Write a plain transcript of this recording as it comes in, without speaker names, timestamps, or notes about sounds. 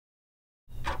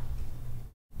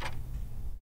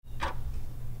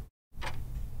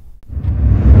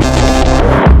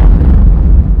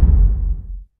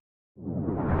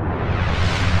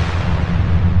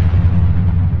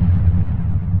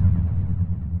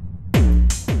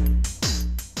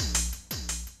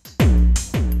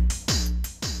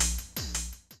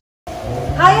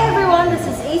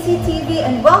Acey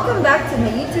and welcome back to my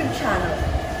YouTube channel.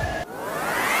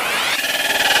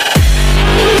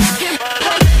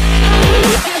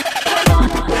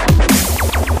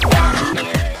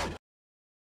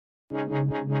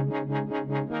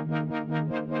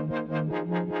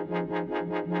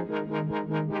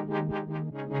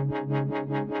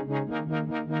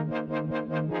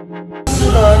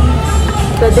 Then,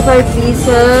 25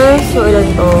 pieces. So,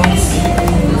 ilan to?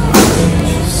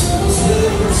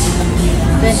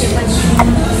 25.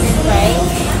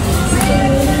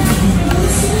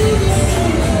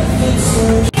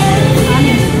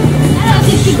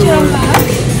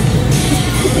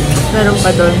 Meron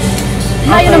pa doon.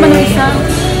 Ayaw naman ng isa.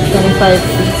 25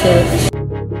 pieces.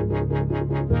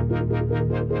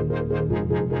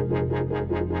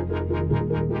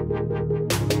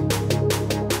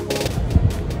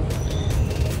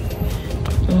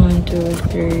 One, 2,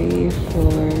 3,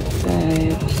 4,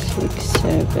 5, 6,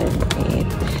 7, 8,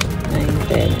 9,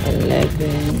 10,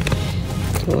 11,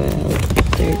 12,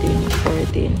 13,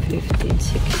 14, 15,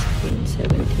 16,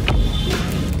 17,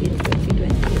 18, 19, 20,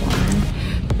 21,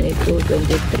 22,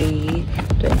 23,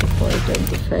 24,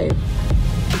 25.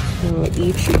 So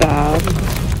each bag,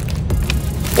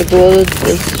 the gold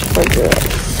is for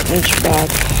girls. Each bag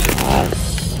has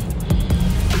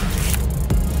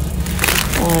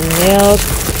one milk,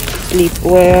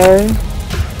 sleepwear,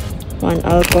 one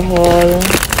alcohol,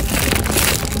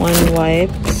 one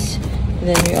wipes, and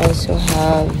then we also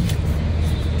have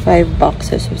 5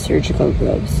 boxes of surgical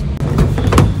gloves.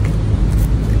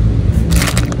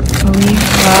 We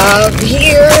have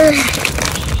here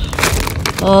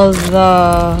all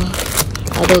the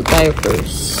adult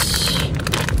diapers,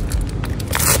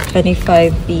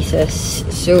 25 pieces.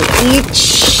 So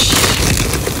each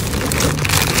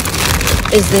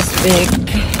is this big.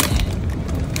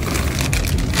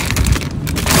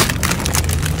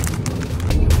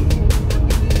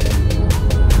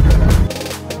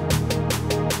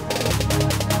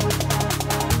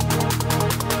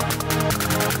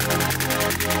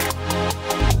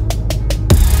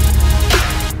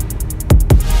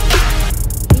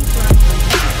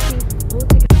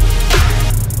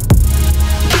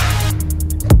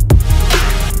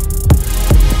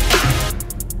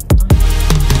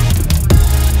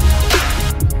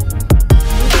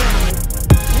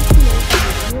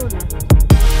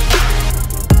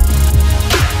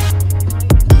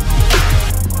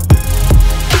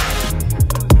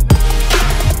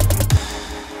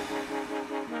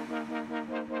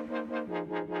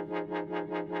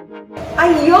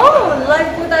 Ayun!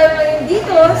 Live po tayo ngayon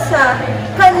dito sa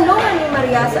Kanlungan ni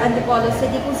Maria sa Antipolo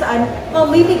City kung saan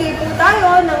mamimigay po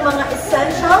tayo ng mga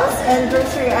essentials and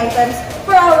grocery items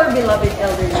for our beloved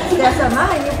elderly. Kaya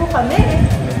samahan niyo po kami.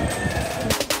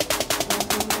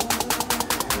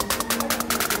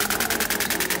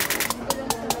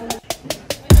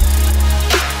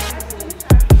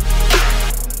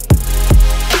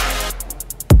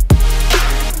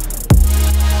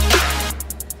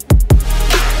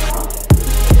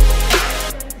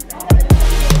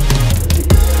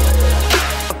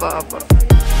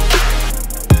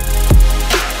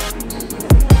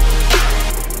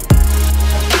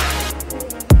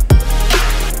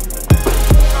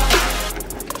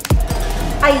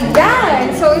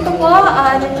 Ayan! So ito po,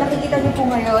 nakikita niyo po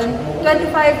ngayon,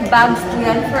 25 bags po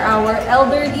yan for our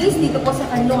elderlies dito po sa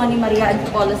Kanlungan ni Maria,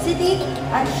 Antipolo City.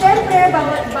 At syempre,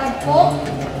 bawat bag po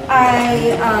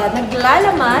ay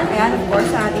naglalaman, ayan, of course,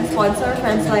 sa ating sponsor,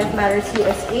 Friends Life Matters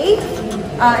USA.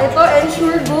 Ito,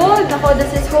 Ensure Good. Ako,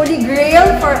 this is Holy Grail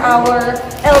for our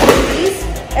elderlies.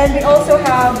 And we also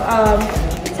have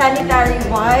sanitary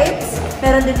wipes.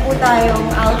 Meron din po tayong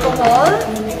alcohol.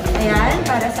 Ayan,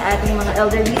 para sa ating mga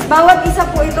elderlies. Bawat isa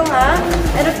po ito ha.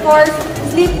 And of course,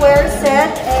 sleepwear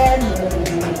set. And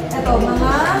ito,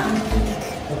 mga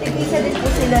tig-isa din po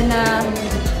sila na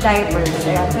diapers.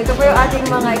 Ayan. So ito po yung ating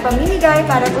mga ipamimigay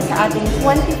para po sa ating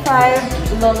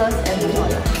 25 lolas and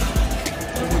lolas.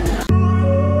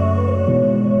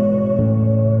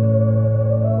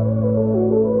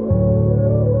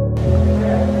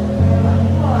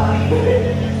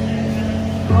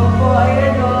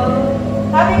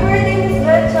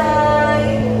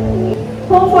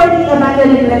 Home for the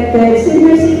abandoned-neglected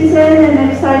senior citizen na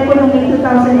nag-start po noong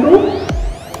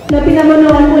 2002 na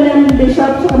pinamunuan po ng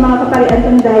bishop sa mga kaparian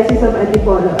ng Diocese of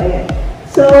Antipolo. Ayan.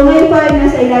 So ngayon po ay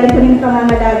nasa ilalim po ng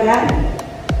pangangalaga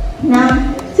ng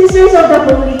Sisters of the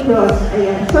Holy Cross.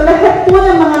 Ayan. So lahat po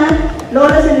ng mga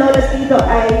lolas and lolas dito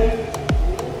ay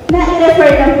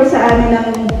na-refer lang po sa amin ng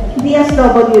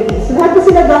DSWD. So lahat po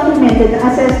sila documented na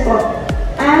assessed po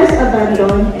as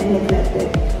abandoned and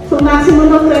neglected. So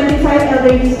maximum of 25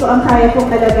 elderlies po ang kaya pong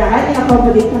alagaan,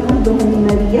 i-accommodate ng Kanlungan ni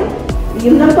Maria.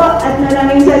 Yun na po, at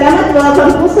maraming salamat.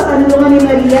 Welcome po sa Kanlungan ni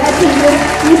Maria. At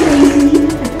Miss Acey,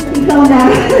 ikaw na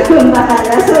kung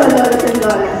bahala sa lolas and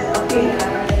lolas. Okay.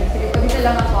 Sige, pagkita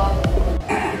lang ako.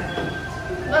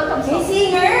 Welcome, may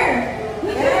singer!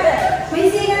 Yes! May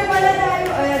singer pala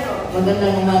tayo. Ayan o.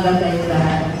 Magandang umaga sa iyo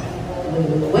lahat.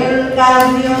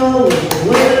 Welcome you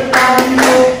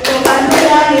to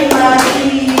Kanlungan ni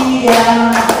Maria.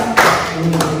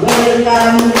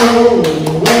 Welcome you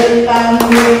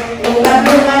to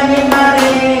Kanlungan ni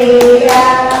Maria.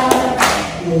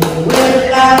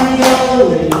 Welcome you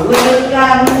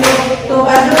to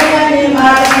Kanlungan ni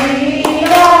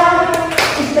Maria.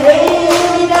 Stay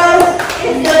with us,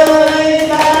 enjoy with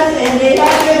us, and be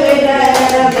happy with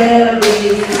us,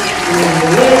 baby.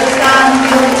 Welcome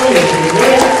you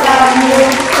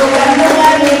to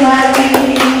Kanlungan ni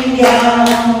Maria.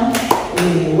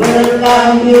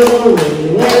 Welcome you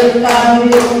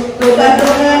to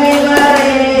Kanlungan ni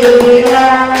Maria.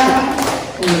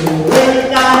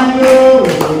 Welcome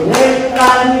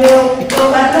you to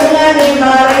Kanlungan ni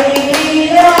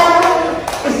Maria.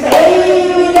 Stay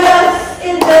with us,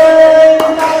 enjoy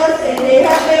with us, and be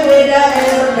happy with us,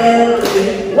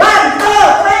 baby. 1,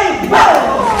 2, 3, go!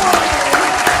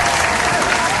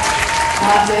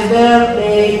 Happy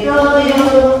birthday to you.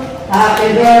 Happy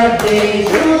birthday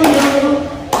to you.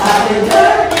 Happy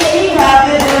birthday,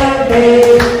 happy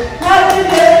birthday. Happy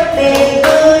birthday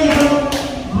to you.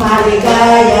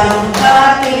 Maligayang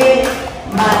bati,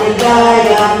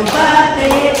 maligayang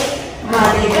bati,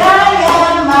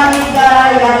 maligayang,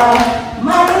 maligayang,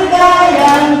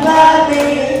 maligayang bati.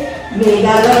 May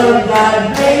the Lord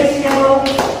God bless you.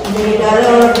 May the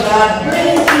Lord God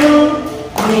bless you.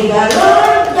 May the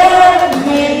Lord God,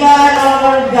 may the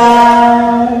Lord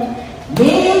God,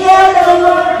 may the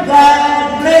Lord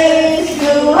God bless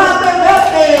you. Happy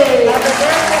birthday!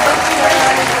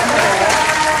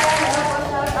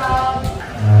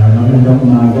 Magandang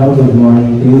umaga. Good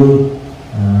morning to you,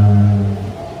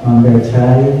 Ma'am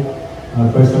Berchay.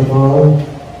 First of all,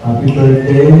 happy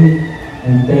birthday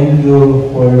and thank you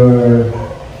for your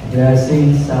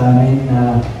blessings sa amin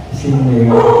na isinigay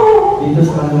dito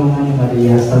sa Kanlungan ni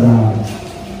Maria sa mga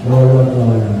lolo at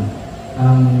lola.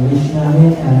 Ang wish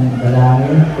namin and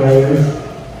dalangin, prayers,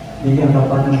 bigyan ka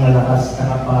pa ng malakas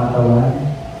na kapatawan,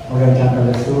 magandang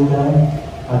kalusugan,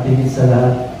 at higit sa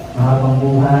lahat, mahabang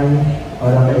buhay,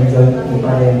 para ma-enjoy mo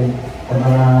pa rin ang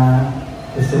mga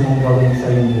gusto mong gawin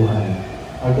sa iyong buhay.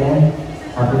 Again,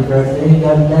 happy birthday,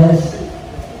 God bless,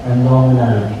 and long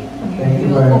life. Thank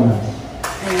you very much.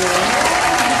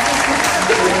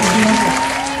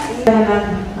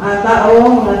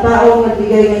 Mga taong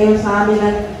nagbigay ngayon sa amin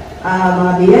ng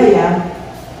mga biyaya,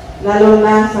 lalo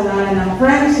na sa ngalan ng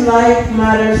Friends Life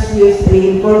Matters USA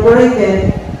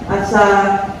Incorporated at sa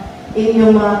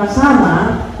inyong mga kasama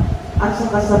at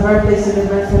sa birthday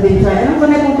celebration sa Betchay. Anong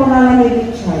tunay kong pangalan ni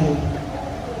Betchay?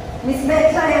 Miss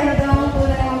Betchay, ano daw ang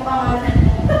tunay mong pangalan?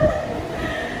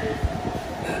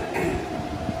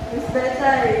 Miss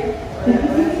Betchay.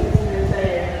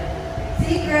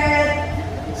 Secret!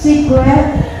 Secret?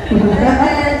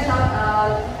 Shout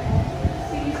out.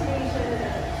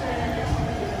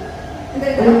 Hindi,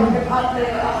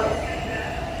 ako.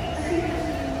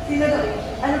 Sino daw?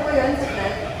 Ano po yun?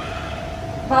 Secret?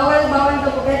 Bawal daw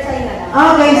po. Betchay na lang.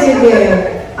 Okay, sige.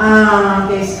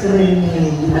 Kay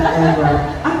screening.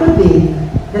 Ako din.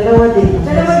 Dalawa din.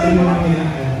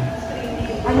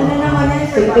 Ano na naman yan?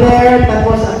 Si Claire,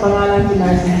 tapos ang pangalan si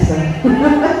Narcisa.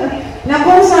 Na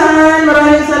kung saan,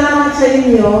 maraming salamat sa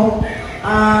inyo.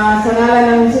 Sa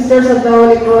ngalan ng Sisters of the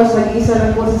Holy Cross, nag-isa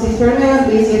lang po si Sister Mel,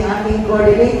 busy ang aking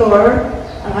coordinator,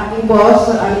 ang aking boss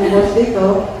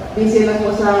dito, busy lang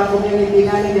po sa community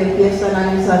namin, yung fiesta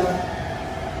namin sa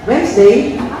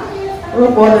Wednesday.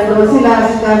 Po, nandun sila.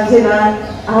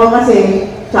 Ako kasi,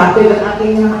 chapel ang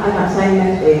aking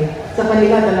assignment Sa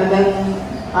kanila talagang,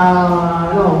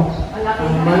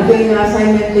 malaking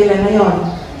assignment nila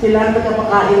ngayon. Sila ang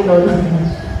pagkapakain doon.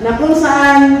 Na kung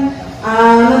saan,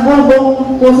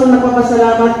 nagbubong puso na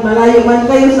papasalamat, malayo man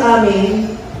kayo sa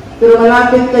amin, pero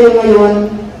malapit kayo ngayong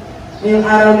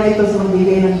araw na ito sa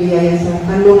magbigay ng biyaya sa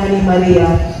Kanlungan ni Maria.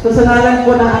 So sa ngalan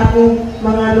po ng aking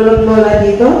mga lolo't lola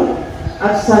dito,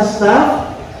 at sa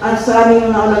staff, at sa aming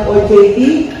mga OJT,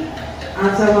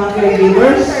 at sa mga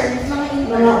caregivers,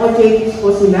 mga OJTs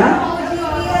po sila.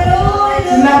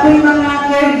 Sila po yung mga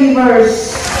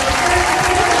caregivers,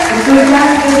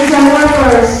 student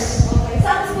workers,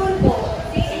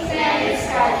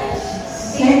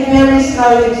 St. Mary's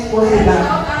College po sila.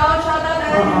 Shout out,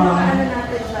 ano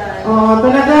natin siya.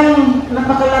 Talagang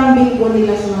napakalambing po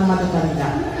nila sa mga matatanda.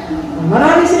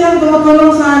 Marami silang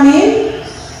tumutulong sa amin.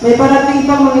 May parating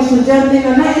pa mga estudyante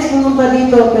na nais pumunta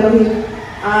dito pero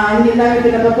hindi namin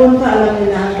pinapapunta, alam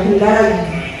nila ang dahilan.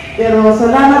 Pero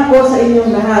salamat po sa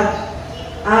inyong lahat.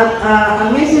 At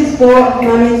ang message po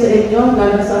namin sa inyo,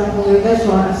 lalo sa aming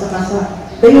congregation at saka sa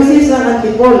Diocese ng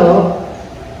Antipolo,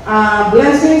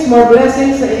 blessings, more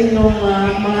blessings sa inyong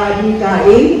mga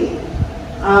adhikain,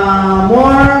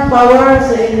 more power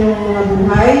sa inyong mga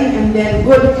buhay, and then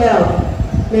good health.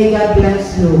 May God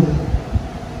bless you.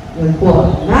 Yun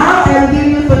po. Now, I'll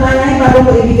give you to nanay bago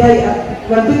ko ibigay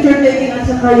one picture taking at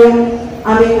saka yung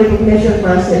aming recognition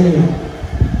para sa inyo.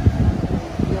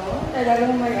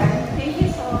 Talagang Marian. Thank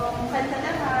you so much. Kanta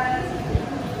naman.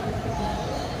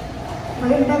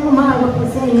 Magandang umaga po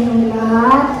sa inyong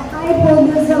lahat. Ay po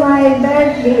doon sa my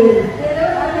birthday.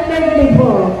 Happy birthday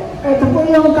po. Ito po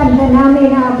yung kanta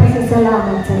namin na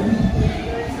pasasalamat sa inyo.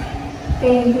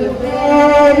 Thank you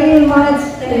very much.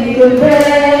 Thank you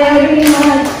very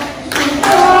much.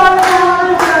 All our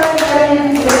hearts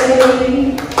and say,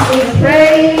 we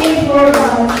pray for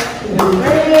us. We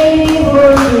pray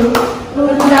for you.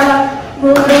 Good luck,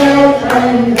 good health,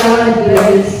 and God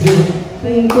bless you.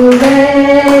 Thank you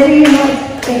very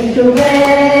much. Thank you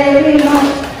very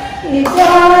much. It's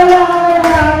all our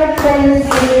hearts and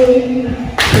say,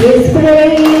 please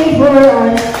pray for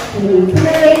us. We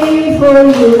pray for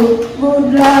you.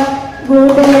 Good luck,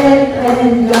 good health,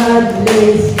 and God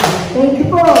bless you. Thank you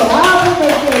po. Happy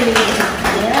birthday.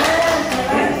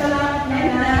 Yes, salamat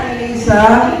na Elisa.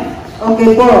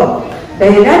 Okay po.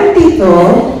 Dahil nandito,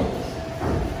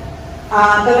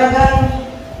 talagang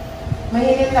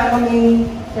mahilit na kaming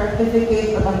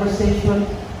certificate of appreciation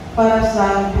para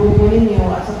sa grupo ninyo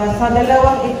at saka sa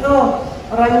dalawang ito.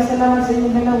 Maraming salamat sa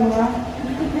inyong dalawa.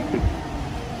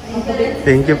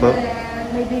 Thank you po.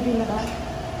 May baby na ba?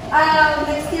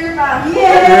 Next year pa.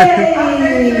 Yay!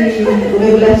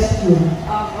 God bless you.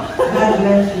 God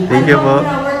bless you. Thank you po.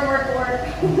 Work.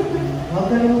 Huwag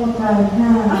kalimutan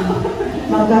na.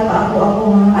 Magkakaako-ako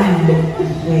mga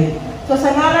okay. So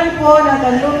sa ngalan po ng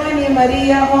Kanlungan ni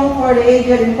Maria Home for the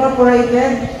Aged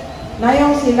Incorporated, na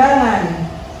yung silangan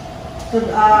to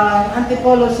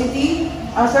Antipolo City,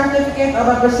 a certificate of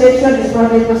appreciation is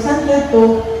proudly presented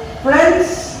to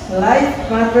Friends Life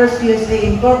Matters USA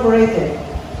Incorporated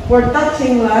for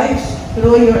touching lives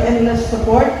through your endless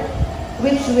support,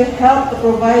 which will help to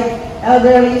provide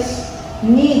elderly's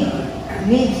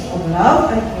needs of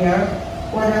love and care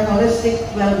for their holistic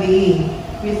well-being.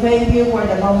 We thank you from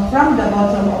the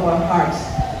bottom of our hearts.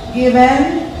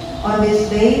 Given on this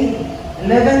day,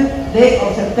 11th day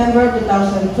of September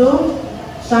 2002,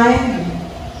 signed,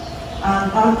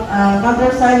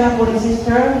 countersigned lang po ni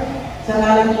Sister, sa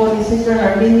ngalan po ni Sister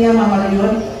Harminia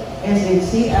Mamarion,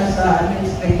 SHC as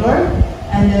Administrator,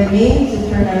 and then me,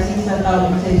 Sister Narcisa Taub,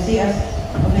 SHC as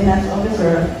Finance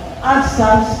Officer, at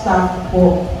sa staff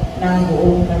po ng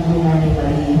buong Kanlungan ni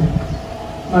Maria.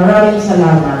 Maraming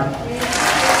salamat.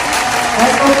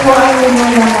 Ito po ang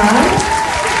inyong naman.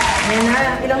 Ayan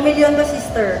na. Ilang milyon ba,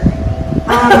 sister?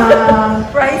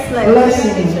 Priceless.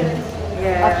 Blessing.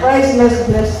 Yeah. A priceless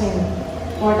blessing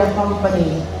for the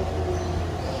company.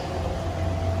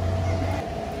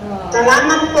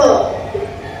 Salamat po.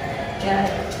 Yeah.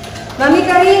 Mami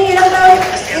Karin, how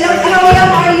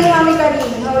young are you, Mami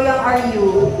Karin? How young are you?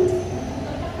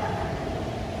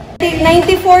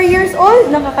 94 years old?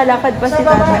 Nakakalakad pa si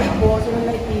tatay. po, sila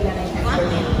may pila na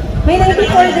May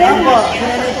 94 din po.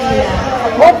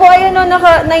 Opo, ayun o,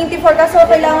 naka 94. Kaso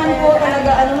kailangan po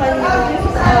talaga, anuhan yun.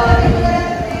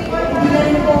 Hindi na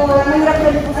rin po, mahirap na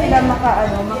rin po sila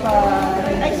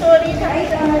Ay, sorry.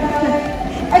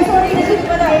 Ay, sorry, nasip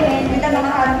pala eh. Hindi na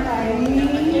nakaharap tayo.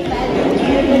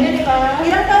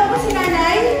 Ilang taon po si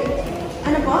nanay?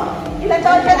 Ano po? Ilang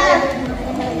taon ka na?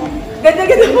 Ganda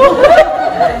po.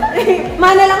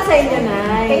 Mana lang sa inyo,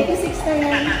 nay. 86 na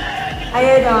yan.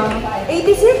 Ayun o.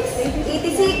 86?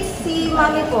 86 si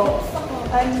mami po.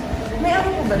 May ako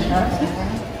po ba siya?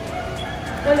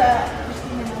 Wala.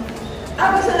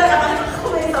 Basta lang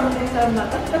ako may something sama.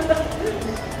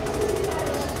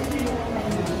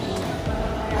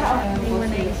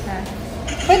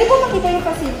 Pwede po makita yung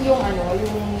pasit yung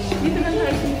dito lang sa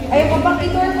ICU. Ayun po,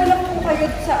 pakitour ko lang po kayo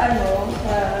sa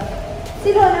sa...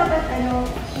 Sino na ba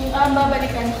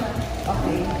babalikan siya.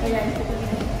 Okay. Ayan.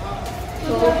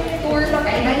 So, tour lang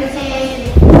kayo sa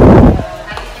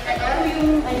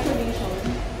yung isolation.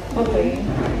 Okay.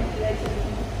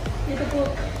 Dito po,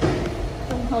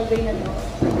 itong hallway na to.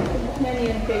 Book na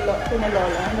niyan kay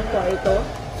Lola. Ano to, ito.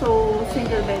 So,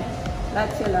 single bed. Lahat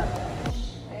sila.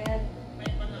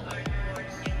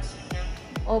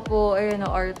 Opo, ayun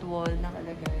o, art wall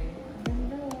nakalagay.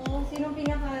 Ganda o. Sinong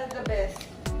pinaka-the best?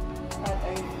 At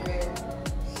I swear.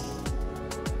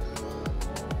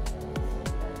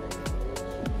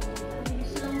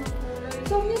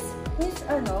 So, Miss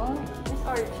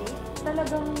Archie,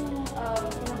 talagang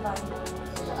pinabanda.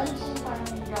 So, ano pong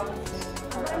parang ground set?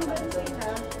 Ang banda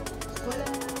sila,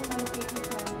 walang manipate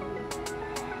sa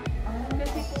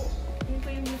kasi po, yun po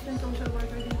yung mission social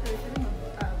worker din sir,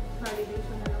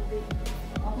 validation na lang din.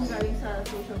 Kung galing sa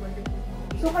social worker.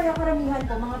 So, kaya karamihan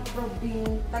po, mga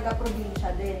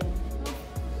taga-probinsya din.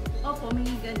 Opo,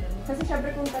 may ganun. Kasi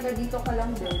syempre kung taga dito ka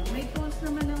lang din. May tools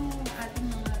naman ng ating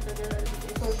mga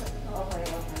taga-social. Okay.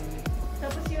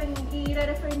 Tapos yun,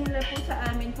 i-refer nila po sa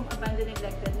amin kung abandoned,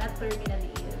 neglected, not terminally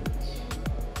ill.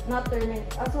 Not terminal.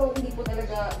 So, hindi po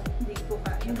talaga,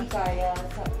 hindi kaya.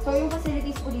 So, yung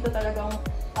facilities po dito talagang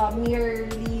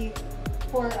merely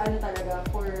for ano talaga,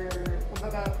 for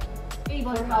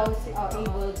able house,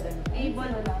 able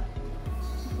na.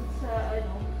 Sa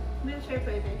wheelchair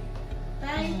pwede.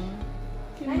 Tay!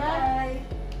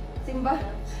 Simba?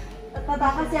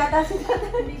 Tatakas yata si Tata.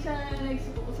 Hindi siya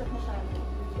nagsukusap masyado.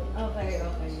 Okay.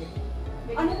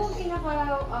 Ano pong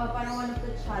parang one of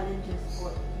the challenges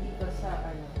po dito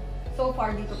sa so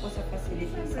far dito po sa facility?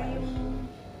 Siyempre yung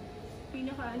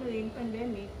yung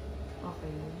pandemic.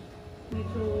 Okay.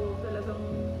 Medyo talagang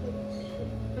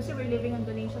kasi we're living on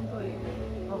donation po eh.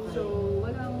 Okay. So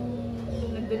walang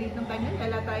nag-donate ng kanya,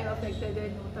 wala tayo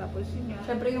affected tapos yun nga.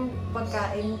 Siyempre yung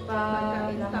pagkain pa,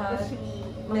 tapos yung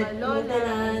mga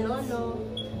lolo.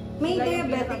 May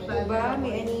diabetic po ba?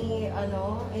 May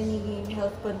any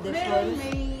health conditions?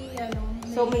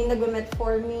 So may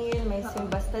nag-metformin, may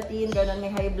simvastatin, ganun, may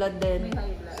high blood din. May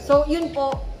high blood. So yun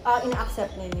po,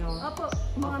 ina-accept ninyo? Opo,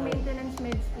 mga maintenance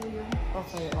meds po yun.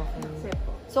 Okay. Accept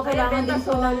po. So kailangan din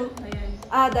po ng...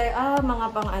 mga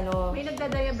pang May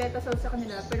nagda-diabetasol sa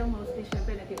kanila, pero mostly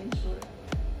syempre nag-insure.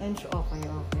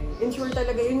 Okay. Insure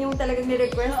talaga, yun yung talagang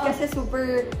ni-request kasi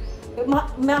super...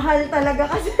 mahal talaga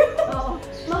kasi.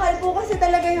 Mahal po kasi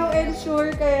talaga yung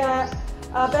insure, kaya...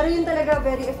 pero yun talaga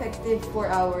very effective for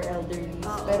our elderly.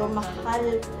 Pero mahal.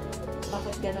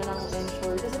 Bakit gano'n ang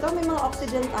insure? Kasi ito may mga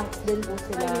oxygen tanks din po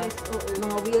sila.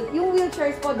 Yung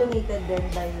wheelchairs po donated din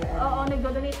by... Oo,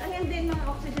 nagdo-donate. Ayan din mga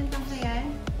oxygen tank na yan.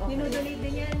 Dinodonate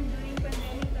din yan during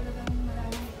pandemic. Talagang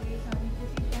maraming nagpagay sa amin.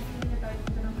 Kasi syempre hindi na tayo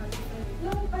dito ng hospital.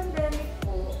 Nung pandemic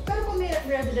po, pero po may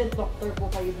resident doctor po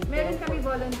kayo dito? Meron kami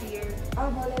volunteer.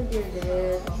 Volunteer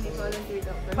din. May volunteer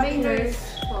doctor. Pati May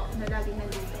nurse po na laging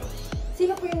nandito.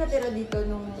 Sino po yung natira dito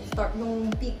nung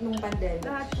peak nung pandemic?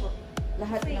 Lahat po.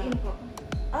 Lahat Stay in po.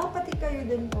 Pati kayo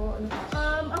din po.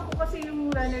 Ako kasi yung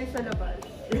runner sa labas.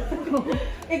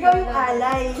 Ikaw yung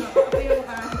alay. Ako yung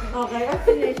Okay.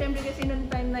 Siyempre kasi nung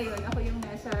time na yun, ako yung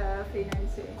nasa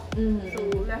finance eh.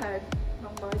 So lahat,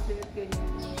 mga budget, ganyan.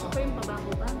 Ako yung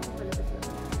pabangko-bangko,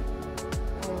 palabas-labas.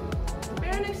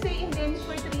 Pero nag-stay in din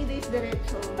for 3 days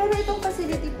diretso. Pero itong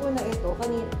facility po na ito,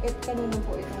 kanino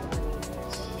po ito?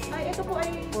 Ito po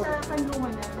ay sa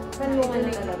Kanlungan na. Kanlungan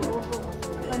na talaga? Opo,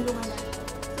 Kanlungan na.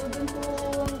 So doon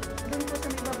po sa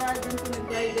may baba, doon po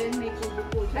nag-garden, may kubo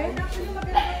po. Ayun, actually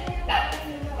maganda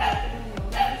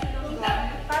yung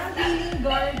parang healing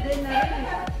garden na rin.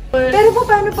 Pero po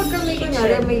paano pagka may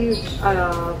kunyari,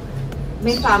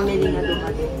 may family na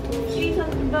dumating? Season,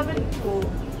 ibabalik po.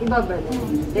 Ibabalik?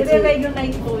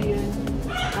 I-regulate po yun.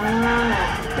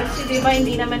 Kasi di ba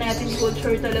hindi naman natin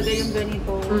culture talaga yung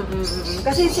ganito.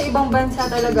 Kasi sa ibang bansa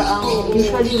talaga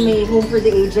usually may home for the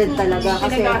aged talaga.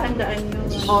 Kasi pinaghahandaan yun.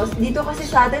 Dito kasi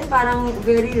sa atin parang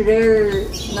very rare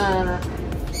na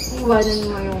iwanan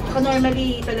mo yung...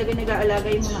 Normally talaga nag-aalaga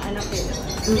yung mga anak eh.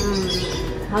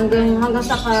 Hanggang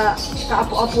sa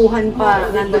kaapu-apuhan pa,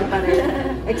 nandun pa rin.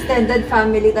 Extended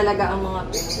family talaga ang mga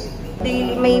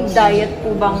daily. May diet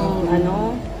po bang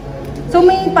So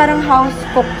may parang house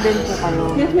cook din po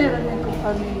kayo? Yes, meron din po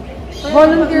kami.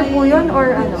 Volunteer po yun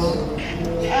or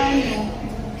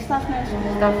Staff na siya.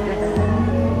 Staff na.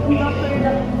 Yung doctor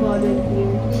lang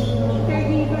volunteer.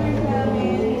 Caregiver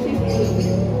namin,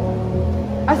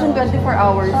 50. As in 24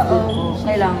 hours po?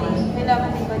 Kailangan?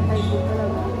 Kailangan may bantay po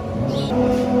talaga.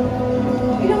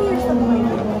 Ilang years na po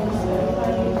kayo?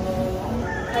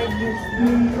 5 years.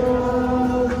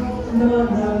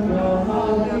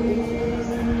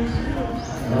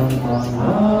 Ang mga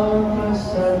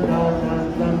kasalanan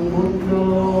ng mundo,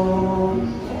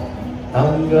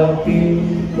 tanggapin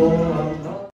mo ang...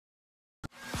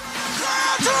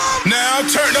 Now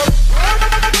turn up